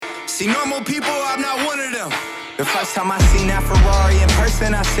See, normal people, I'm not one of them. The first time I seen that Ferrari in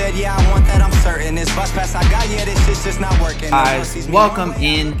person, I said, yeah, I want that, I'm certain. This bus pass I got, yeah, this shit's just not working. Guys, welcome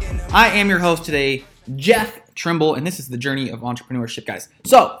in. I am your host today, Jeff Trimble, and this is the journey of entrepreneurship, guys.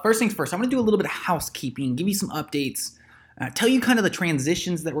 So, first things first, I'm going to do a little bit of housekeeping, give you some updates, tell you kind of the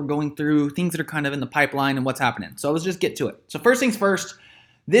transitions that we're going through, things that are kind of in the pipeline and what's happening. So let's just get to it. So first things first,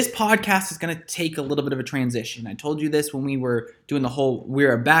 this podcast is going to take a little bit of a transition. I told you this when we were doing the whole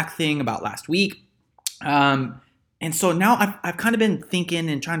We're Back thing about last week. And so now I've kind of been thinking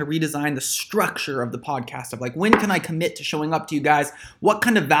and trying to redesign the structure of the podcast of like, when can I commit to showing up to you guys? What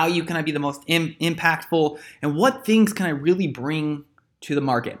kind of value can I be the most impactful? And what things can I really bring to the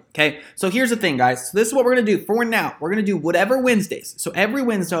market? Okay, so here's the thing, guys. So this is what we're going to do for now. We're going to do whatever Wednesdays. So every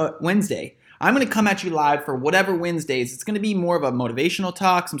Wednesday, I'm going to come at you live for whatever Wednesdays. It's going to be more of a motivational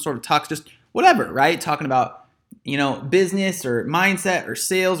talk, some sort of talks, just whatever, right? Talking about business or mindset or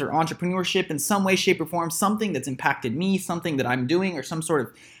sales or entrepreneurship in some way, shape, or form, something that's impacted me, something that I'm doing, or some sort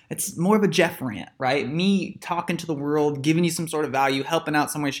of, it's more of a Jeff rant, right? Me talking to the world, giving you some sort of value, helping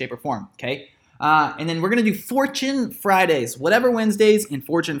out some way, shape, or form, okay? And then we're going to do Fortune Fridays, whatever Wednesdays and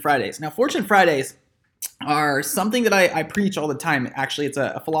Fortune Fridays. Now, Fortune Fridays are something that I preach all the time. Actually, it's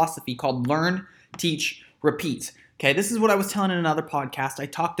a philosophy called learn, teach, repeat. Okay, this is what I was telling in another podcast. I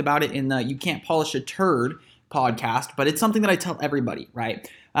talked about it in the You Can't Polish a Turd podcast, but it's something that I tell everybody, right?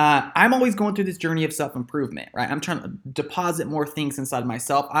 I'm always going through this journey of self-improvement, right? I'm trying to deposit more things inside of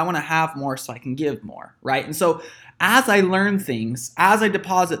myself. I want to have more so I can give more, right? And so as I learn things, as I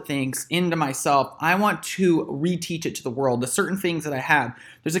deposit things into myself, I want to reteach it to the world. The certain things that I have,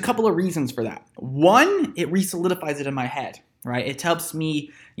 there's a couple of reasons for that. One, it re-solidifies it in my head, right? It helps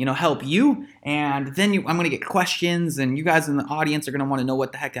me, help you, and then I'm going to get questions, and you guys in the audience are going to want to know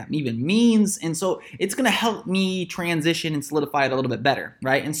what the heck that even means, and so it's going to help me transition and solidify it a little bit better,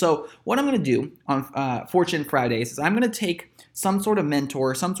 right? And so what I'm going to do on Fortune Fridays is I'm going to take some sort of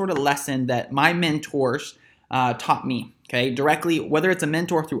mentor, some sort of lesson that my mentors taught me, okay, directly, whether it's a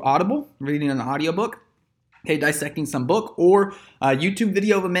mentor through Audible, reading an audiobook, okay, dissecting some book, or a YouTube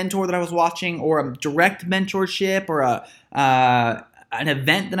video of a mentor that I was watching, or a direct mentorship, or an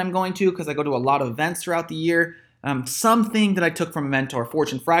event that I'm going to, because I go to a lot of events throughout the year, something that I took from a mentor,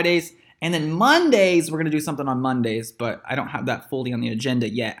 Fortune Fridays. And then Mondays, we're going to do something on Mondays, but I don't have that fully on the agenda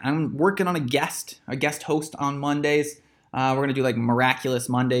yet. I'm working on a guest host on Mondays. We're going to do like Miraculous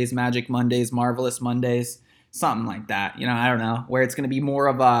Mondays, Magic Mondays, Marvelous Mondays, something like that. I don't know, where it's going to be more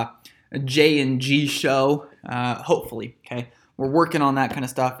of a J&G show, hopefully, okay? We're working on that kind of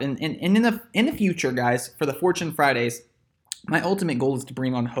stuff. And in the future, guys, for the Fortune Fridays, my ultimate goal is to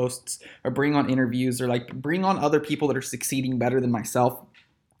bring on hosts or bring on interviews or like bring on other people that are succeeding better than myself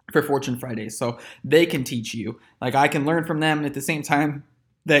for Fortune Fridays so they can teach you. Like I can learn from them at the same time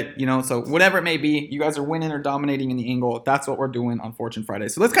that, so whatever it may be, you guys are winning or dominating in the angle. That's what we're doing on Fortune Friday.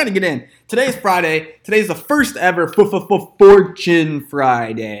 So let's kind of get in. Today's Friday. Today's the first ever Fortune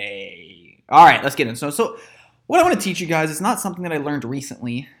Friday. All right, let's get in. So what I want to teach you guys is not something that I learned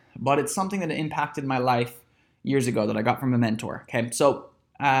recently, but it's something that impacted my life years ago that I got from a mentor. Okay, so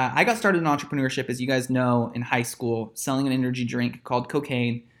I got started in entrepreneurship, as you guys know, in high school, selling an energy drink called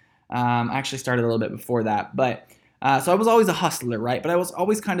cocaine. I actually started a little bit before that, but so I was always a hustler, right? But I was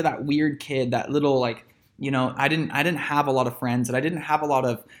always kind of that weird kid, that little I didn't have a lot of friends, and I didn't have a lot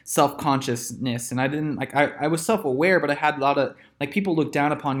of self-consciousness, and I didn't I was self-aware, but I had a lot of people looked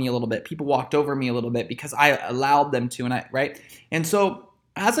down upon me a little bit. People walked over me a little bit because I allowed them to, and so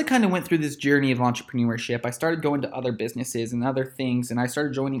as I kind of went through this journey of entrepreneurship, I started going to other businesses and other things, and I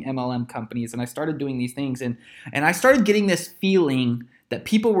started joining MLM companies, and I started doing these things, and I started getting this feeling that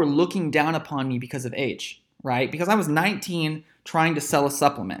people were looking down upon me because of age, right? Because I was 19 trying to sell a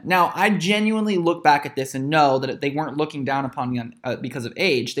supplement. Now, I genuinely look back at this and know that they weren't looking down upon me because of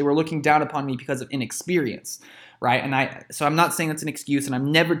age. They were looking down upon me because of inexperience, right? And so I'm not saying that's an excuse, and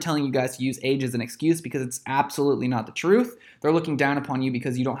I'm never telling you guys to use age as an excuse because it's absolutely not the truth. They're looking down upon you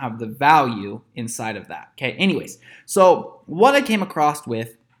because you don't have the value inside of that, okay? Anyways, so what I came across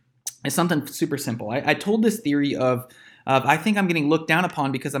with is something super simple. I told this theory of I think I'm getting looked down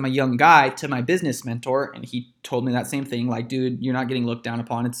upon because I'm a young guy to my business mentor, and he told me that same thing, like, dude, you're not getting looked down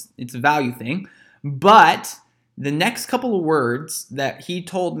upon. It's a value thing. But the next couple of words that he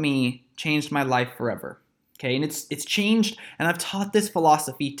told me changed my life forever. Okay, and it's changed, and I've taught this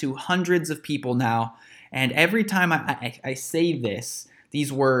philosophy to hundreds of people now, and every time I say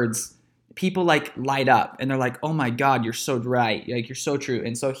these words, people light up, and they're like, oh my God, you're so right, you're so true.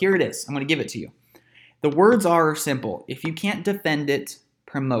 And so here it is. I'm going to give it to you. The words are simple. If you can't defend it,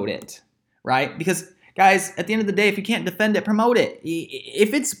 promote it, right? Because Guys, at the end of the day, if you can't defend it, promote it.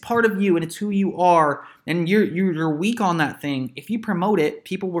 If it's part of you and it's who you are and you're weak on that thing, if you promote it,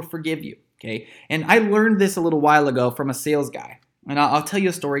 people will forgive you, okay? And I learned this a little while ago from a sales guy. And I'll tell you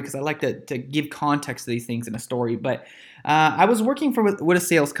a story because I like to give context to these things in a story. But I was working with a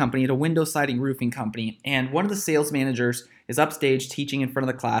sales company, at a window siding roofing company, and one of the sales managers is upstage teaching in front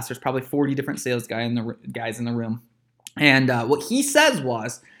of the class. There's probably 40 different sales guys in the room. And what he says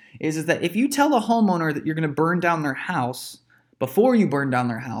is that if you tell a homeowner that you're going to burn down their house before you burn down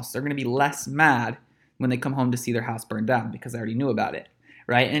their house, they're going to be less mad when they come home to see their house burned down because they already knew about it,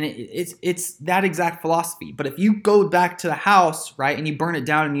 right? And it's that exact philosophy. But if you go back to the house, right, and you burn it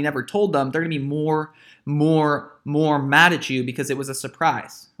down and you never told them, they're going to be more mad at you because it was a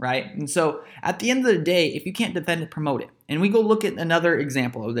surprise, right? And so at the end of the day, if you can't defend it, promote it. And we go look at another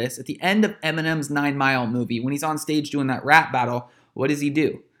example of this. At the end of Eminem's 9 Mile movie, when he's on stage doing that rap battle, what does he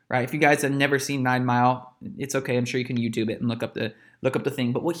do? Right? If you guys have never seen 9 Mile, it's okay. I'm sure you can YouTube it and look up the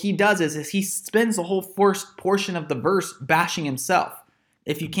thing. But what he does is he spends the whole first portion of the verse bashing himself.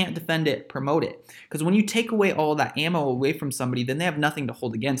 If you can't defend it, promote it. Because when you take away all that ammo away from somebody, then they have nothing to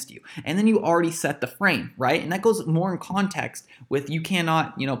hold against you. And then you already set the frame, right? And that goes more in context with You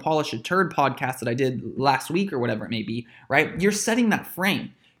Cannot, Polish a Turd podcast that I did last week or whatever it may be, right? You're setting that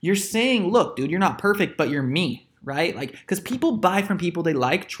frame. You're saying, look, dude, you're not perfect, but you're me. Right? Because people buy from people they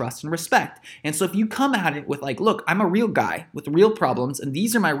like, trust, and respect. And so if you come at it with look, I'm a real guy with real problems, and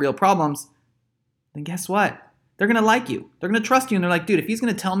these are my real problems, then guess what? They're going to like you. They're going to trust you. And they're like, dude, if he's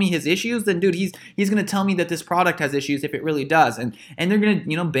going to tell me his issues, then dude, he's going to tell me that this product has issues if it really does. And they're going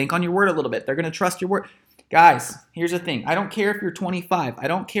to, bank on your word a little bit. They're going to trust your word. Guys, here's the thing. I don't care if you're 25. I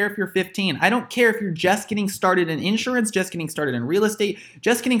don't care if you're 15. I don't care if you're just getting started in insurance, just getting started in real estate,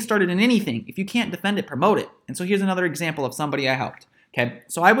 just getting started in anything. If you can't defend it, promote it. And so here's another example of somebody I helped. Okay,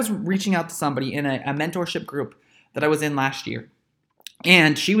 so I was reaching out to somebody in a mentorship group that I was in last year.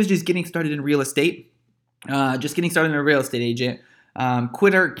 And she was just getting started in real estate, agent,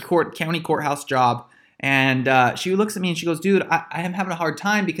 quit her county courthouse job. And she looks at me and she goes, dude, I am having a hard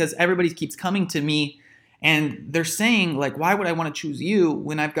time because everybody keeps coming to me and they're saying, why would I want to choose you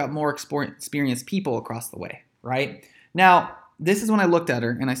when I've got more experienced people across the way, right? Now, this is when I looked at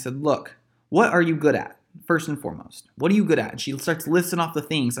her and I said, look, what are you good at? First and foremost, what are you good at? And she starts listing off the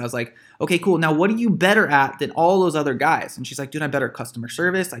things. I was like, okay, cool. Now, what are you better at than all those other guys? And she's like, dude, I'm better at customer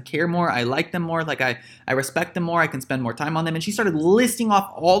service. I care more. I like them more. I respect them more. I can spend more time on them. And she started listing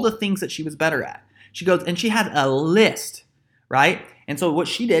off all the things that she was better at. She goes, and she had a list, right? And so what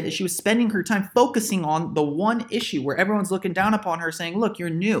she did is she was spending her time focusing on the one issue where everyone's looking down upon her saying, look, you're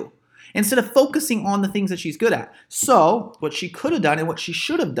new, instead of focusing on the things that she's good at. So what she could have done and what she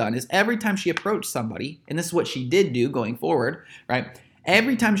should have done is every time she approached somebody, and this is what she did do going forward, right?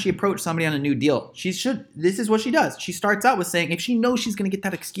 Every time she approached somebody on a new deal, this is what she does. She starts out with saying, if she knows she's going to get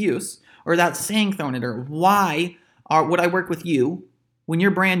that excuse or that saying thrown at her, why would I work with you when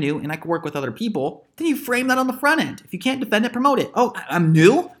you're brand new and I can work with other people? Then you frame that on the front end. If you can't defend it, promote it. Oh, I'm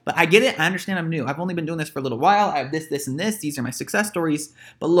new, but I get it. I understand I'm new. I've only been doing this for a little while. I have this, and this. These are my success stories.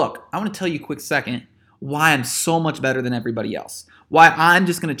 But look, I want to tell you a quick second why I'm so much better than everybody else. Why I'm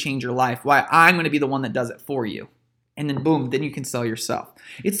just going to change your life. Why I'm going to be the one that does it for you. And then boom, then you can sell yourself.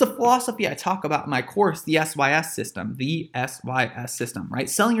 It's the philosophy I talk about in my course, the SYS system, right?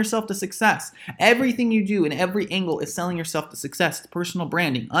 Selling yourself to success. Everything you do in every angle is selling yourself to success. It's personal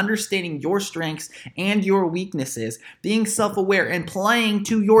branding, understanding your strengths and your weaknesses, being self-aware and playing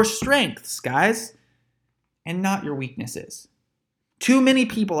to your strengths, guys, and not your weaknesses. Too many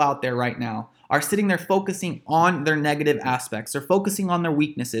people out there right now are sitting there focusing on their negative aspects. They're focusing on their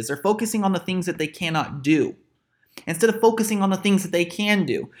weaknesses. They're focusing on the things that they cannot do, instead of focusing on the things that they can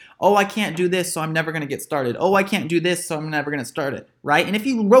do. Oh, I can't do this, so I'm never going to get started. Oh, I can't do this, so I'm never going to start it, right? And if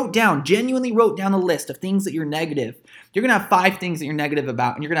you genuinely wrote down a list of things that you're negative, you're going to have 5 things that you're negative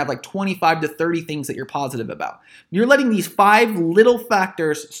about, and you're going to have 25 to 30 things that you're positive about. You're letting these 5 little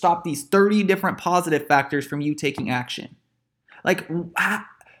factors stop these 30 different positive factors from you taking action.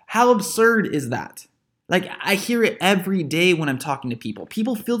 How absurd is that? I hear it every day when I'm talking to people.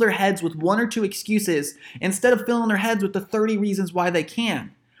 People fill their heads with 1 or 2 excuses instead of filling their heads with the 30 reasons why they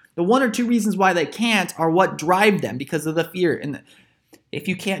can. The 1 or 2 reasons why they can't are what drive them because of the fear. And if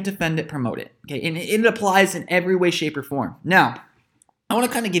you can't defend it, promote it. Okay, and it applies in every way, shape, or form. Now, I want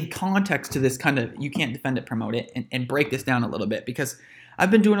to kind of give context to this kind of you can't defend it, promote it, and break this down a little bit because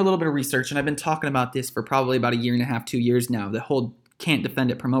I've been doing a little bit of research and I've been talking about this for probably about 1.5 years, 2 years now, the whole can't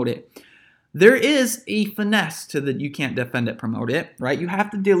defend it, promote it. There is a finesse to the you can't defend it, promote it, right? You have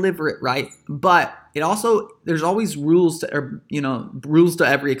to deliver it right, but there's always rules rules to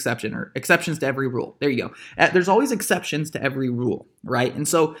every exception or exceptions to every rule. There you go. There's always exceptions to every rule, right? And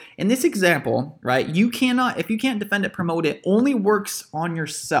so in this example, right, if you can't defend it, promote it, only works on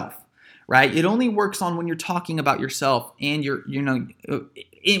yourself, right? It only works on when you're talking about yourself and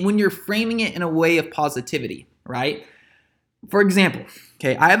when you're framing it in a way of positivity, right? For example,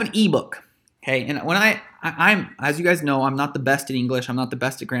 okay, I have an ebook. Okay, and when I'm, as you guys know, I'm not the best at English, I'm not the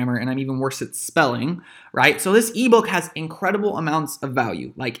best at grammar, and I'm even worse at spelling, right? So this ebook has incredible amounts of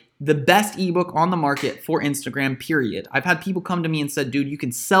value, like the best ebook on the market for Instagram, period. I've had people come to me and said, dude, you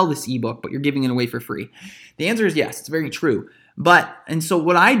can sell this ebook, but you're giving it away for free. The answer is yes, it's very true. And so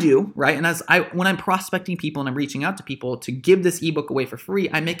what I do, right, and when I'm prospecting people and I'm reaching out to people to give this ebook away for free,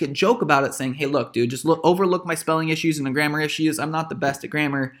 I make a joke about it saying, hey, look, dude, just overlook my spelling issues and the grammar issues. I'm not the best at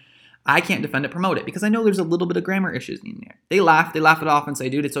grammar. I can't defend it, promote it, because I know there's a little bit of grammar issues in there. They laugh it off and say,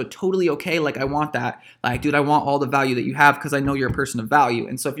 dude, it's so totally okay. Like, I want that. Like, dude, I want all the value that you have because I know you're a person of value.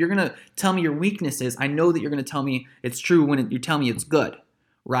 And so if you're going to tell me your weaknesses, I know that you're going to tell me it's true when you tell me it's good,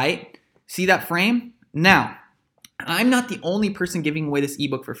 right? See that frame? Now, I'm not the only person giving away this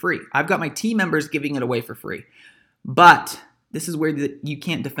ebook for free. I've got my team members giving it away for free. But this is where you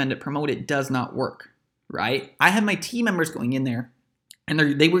can't defend it, promote it does not work, right? I had my team members going in there, and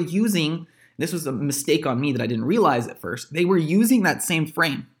they were using, this was a mistake on me that I didn't realize at first, they were using that same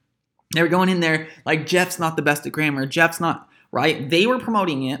frame. They were going in there like, Jeff's not the best at grammar, Jeff's not, right? They were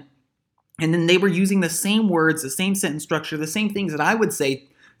promoting it, and then they were using the same words, the same sentence structure, the same things that I would say,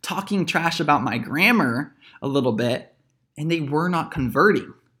 talking trash about my grammar a little bit, and they were not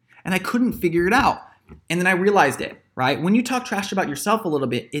converting. And I couldn't figure it out. And then I realized it, right? When you talk trash about yourself a little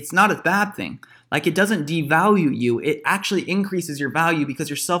bit, it's not a bad thing. Like, it doesn't devalue you. It actually increases your value because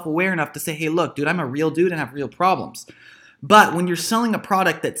you're self-aware enough to say, hey, look, dude, I'm a real dude and have real problems. But when you're selling a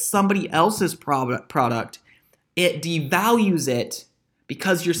product that's somebody else's product, it devalues it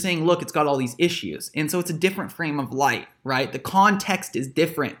because you're saying, look, it's got all these issues. And so it's a different frame of light, right? The context is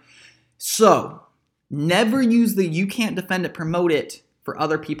different. So never use the you can't defend it, promote it for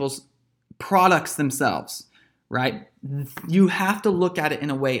other people's products themselves, right? You have to look at it in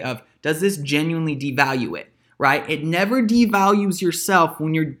a way of, does this genuinely devalue it, right? It never devalues yourself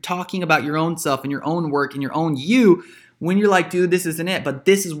when you're talking about your own self and your own work and your own you, when you're like, dude, this isn't it, but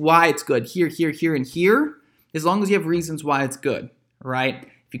this is why it's good here, here, here, and here, as long as you have reasons why it's good, right?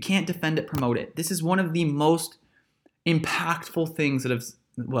 If you can't defend it, promote it. This is one of the most impactful things that have,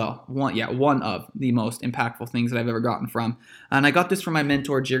 one of the most impactful things that I've ever gotten from. And I got this from my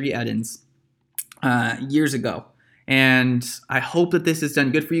mentor, Jerry Eddins, years ago. And I hope that this has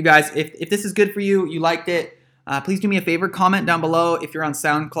done good for you guys. If this is good for you, you liked it, please do me a favor, comment down below if you're on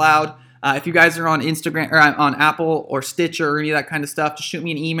SoundCloud. If you guys are on Instagram or on Apple or Stitcher or any of that kind of stuff, just shoot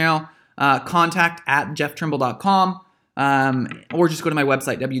me an email, contact@jefftrimble.com, or just go to my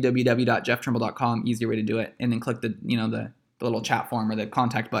website, www.jefftrimble.com, easier way to do it, and then click the little chat form or the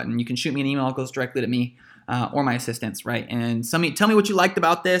contact button. You can shoot me an email, it goes directly to me or my assistants, right? And tell me what you liked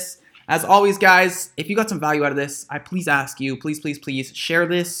about this. As always, guys, if you got some value out of this, I please ask you, please share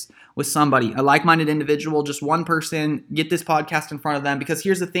this with somebody, a like-minded individual, just one person. Get this podcast in front of them, because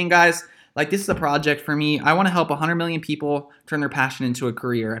here's the thing, guys. Like, this is a project for me. I want to help 100 million people turn their passion into a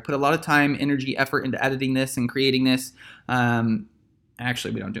career. I put a lot of time, energy, effort into editing this and creating this.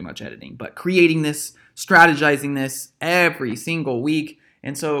 Actually, we don't do much editing, but creating this, strategizing this every single week.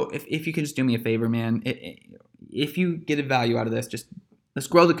 And so if you can just do me a favor, man, if you get a value out of this, just let's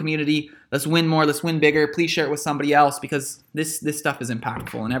grow the community. Let's win more. Let's win bigger. Please share it with somebody else, because this stuff is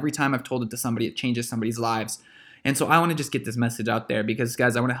impactful. And every time I've told it to somebody, it changes somebody's lives. And so I want to just get this message out there because,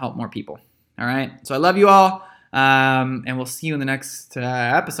 guys, I want to help more people. All right. So I love you all. And we'll see you in the next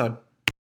episode.